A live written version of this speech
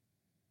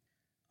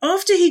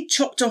After he'd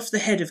chopped off the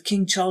head of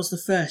King Charles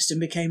I and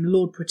became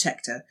Lord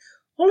Protector,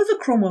 Oliver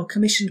Cromwell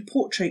commissioned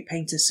portrait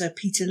painter Sir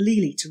Peter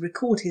Lely to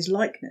record his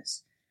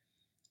likeness.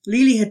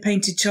 Lely had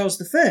painted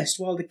Charles I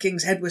while the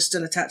king's head was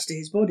still attached to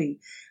his body,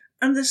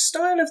 and the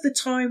style of the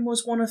time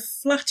was one of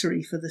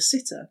flattery for the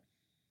sitter.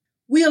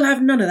 "We'll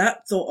have none of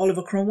that," thought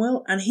Oliver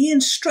Cromwell, and he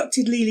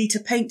instructed Lely to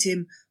paint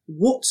him,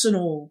 warts and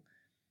all.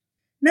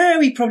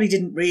 No, he probably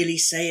didn't really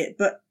say it,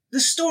 but the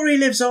story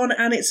lives on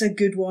and it's a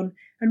good one,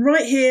 and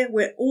right here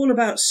we're all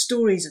about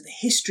stories of the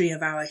history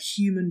of our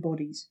human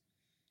bodies.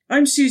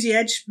 I'm Susie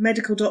Edge,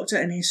 medical doctor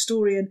and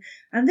historian,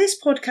 and this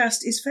podcast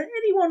is for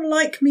anyone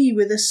like me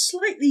with a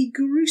slightly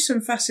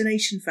gruesome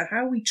fascination for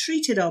how we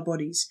treated our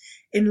bodies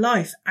in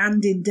life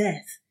and in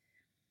death.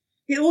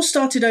 It all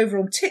started over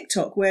on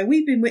TikTok, where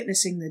we've been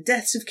witnessing the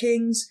deaths of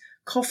kings,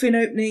 coffin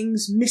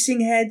openings,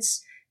 missing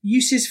heads,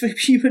 uses for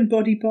human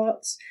body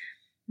parts.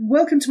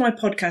 Welcome to my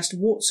podcast,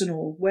 Warts and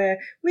All, where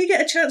we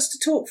get a chance to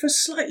talk for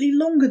slightly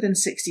longer than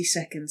 60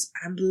 seconds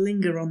and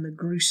linger on the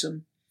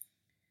gruesome.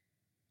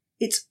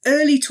 It's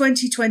early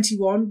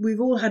 2021.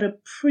 We've all had a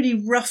pretty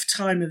rough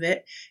time of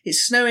it.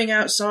 It's snowing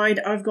outside.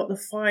 I've got the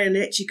fire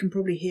lit. You can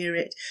probably hear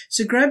it.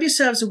 So grab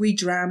yourselves a wee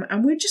dram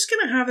and we're just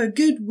going to have a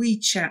good wee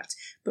chat.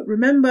 But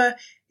remember,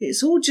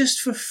 it's all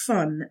just for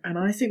fun, and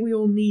I think we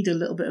all need a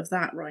little bit of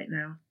that right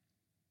now.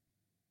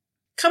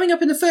 Coming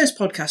up in the first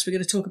podcast, we're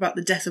going to talk about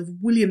the death of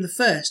William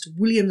I,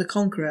 William the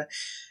Conqueror.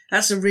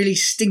 That's a really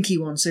stinky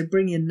one, so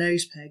bring your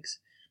nose pegs.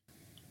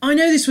 I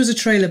know this was a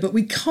trailer, but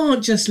we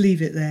can't just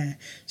leave it there.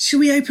 Shall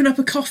we open up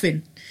a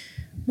coffin?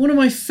 One of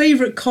my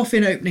favourite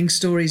coffin opening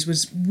stories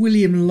was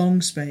William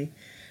Longspay.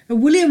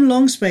 William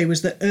Longspay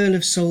was the Earl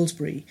of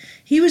Salisbury.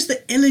 He was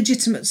the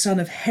illegitimate son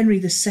of Henry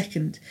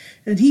II,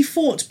 and he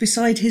fought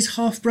beside his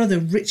half-brother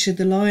Richard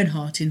the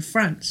Lionheart in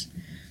France.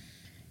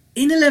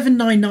 In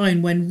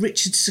 1199, when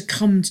Richard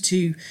succumbed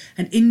to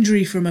an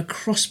injury from a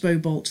crossbow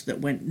bolt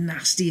that went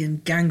nasty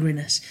and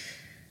gangrenous,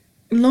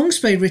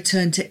 Longspay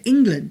returned to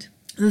England.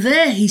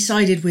 There he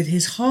sided with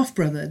his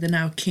half-brother, the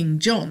now King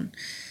John.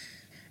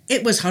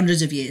 It was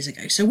hundreds of years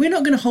ago, so we're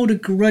not going to hold a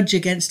grudge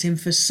against him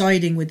for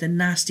siding with the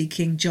nasty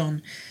King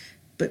John,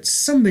 but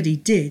somebody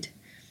did.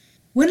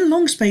 When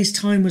Longspay's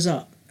time was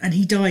up, and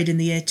he died in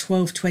the year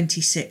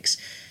 1226,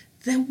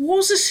 there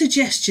was a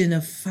suggestion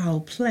of foul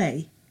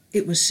play.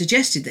 It was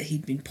suggested that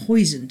he'd been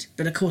poisoned,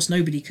 but of course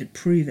nobody could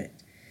prove it.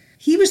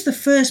 He was the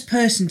first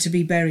person to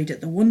be buried at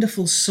the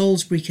wonderful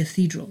Salisbury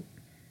Cathedral.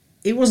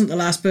 It wasn't the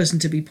last person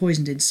to be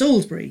poisoned in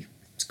Salisbury.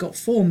 It's got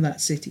form, that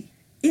city.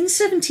 In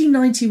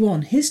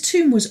 1791, his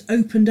tomb was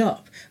opened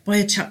up by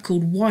a chap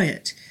called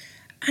Wyatt,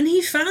 and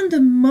he found the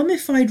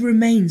mummified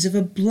remains of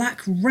a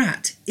black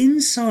rat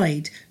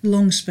inside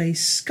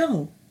Longspay's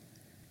skull.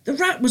 The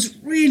rat was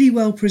really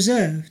well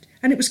preserved,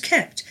 and it was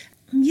kept.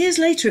 Years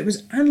later it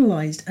was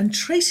analysed, and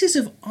traces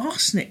of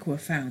arsenic were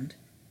found.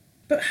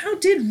 But how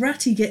did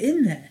Ratty get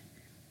in there?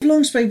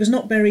 Longspay was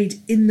not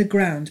buried in the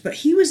ground, but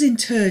he was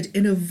interred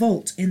in a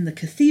vault in the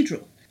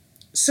cathedral.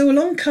 So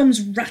along comes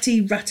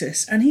Ratty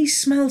Rattus, and he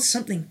smells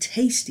something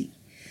tasty.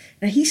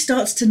 Now he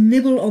starts to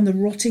nibble on the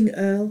rotting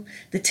earl,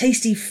 the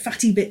tasty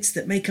fatty bits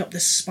that make up the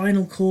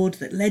spinal cord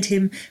that led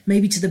him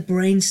maybe to the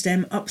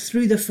brainstem, up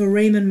through the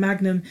foramen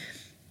magnum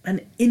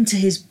and into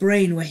his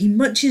brain, where he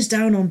munches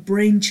down on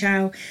brain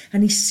chow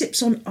and he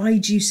sips on eye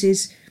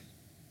juices.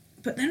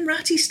 But then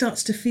Ratty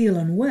starts to feel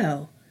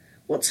unwell.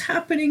 What's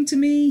happening to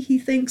me? He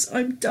thinks,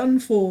 I'm done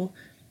for.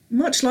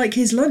 Much like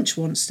his lunch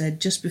once said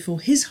just before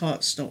his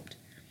heart stopped.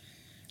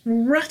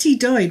 Ratty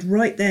died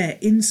right there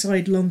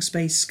inside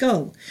Longspay's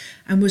skull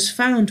and was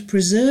found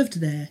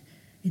preserved there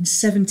in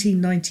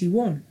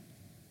 1791.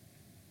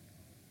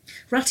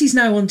 Ratty's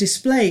now on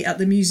display at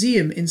the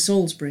museum in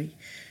Salisbury.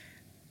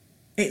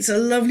 It's a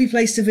lovely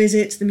place to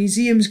visit. The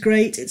museum's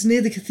great. It's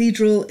near the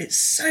cathedral. It's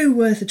so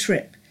worth a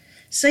trip.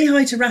 Say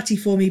hi to Ratty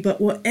for me, but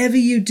whatever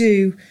you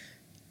do,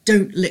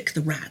 don't lick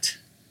the rat.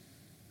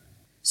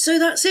 So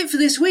that's it for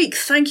this week.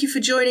 Thank you for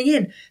joining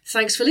in.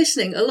 Thanks for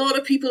listening. A lot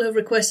of people have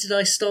requested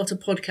I start a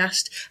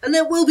podcast, and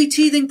there will be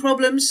teething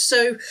problems,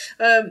 so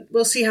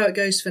we'll see how it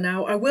goes for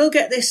now. I will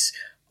get this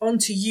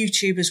onto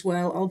YouTube as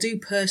well. I'll do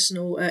in-person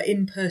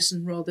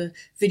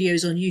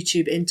videos on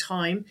YouTube in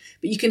time,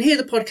 but you can hear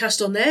the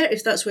podcast on there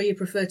if that's where you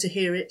prefer to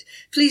hear it.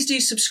 Please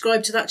do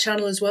subscribe to that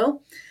channel as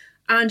well.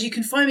 And you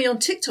can find me on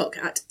TikTok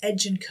at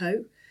Edge &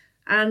 Co.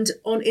 and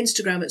on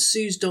Instagram at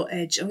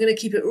suze.edge. I'm going to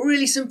keep it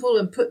really simple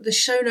and put the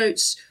show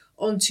notes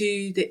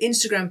onto the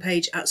Instagram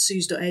page at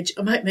suze.edge.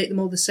 I might make them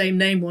all the same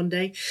name one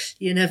day.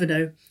 You never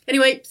know.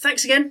 Anyway,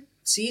 thanks again.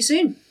 See you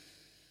soon.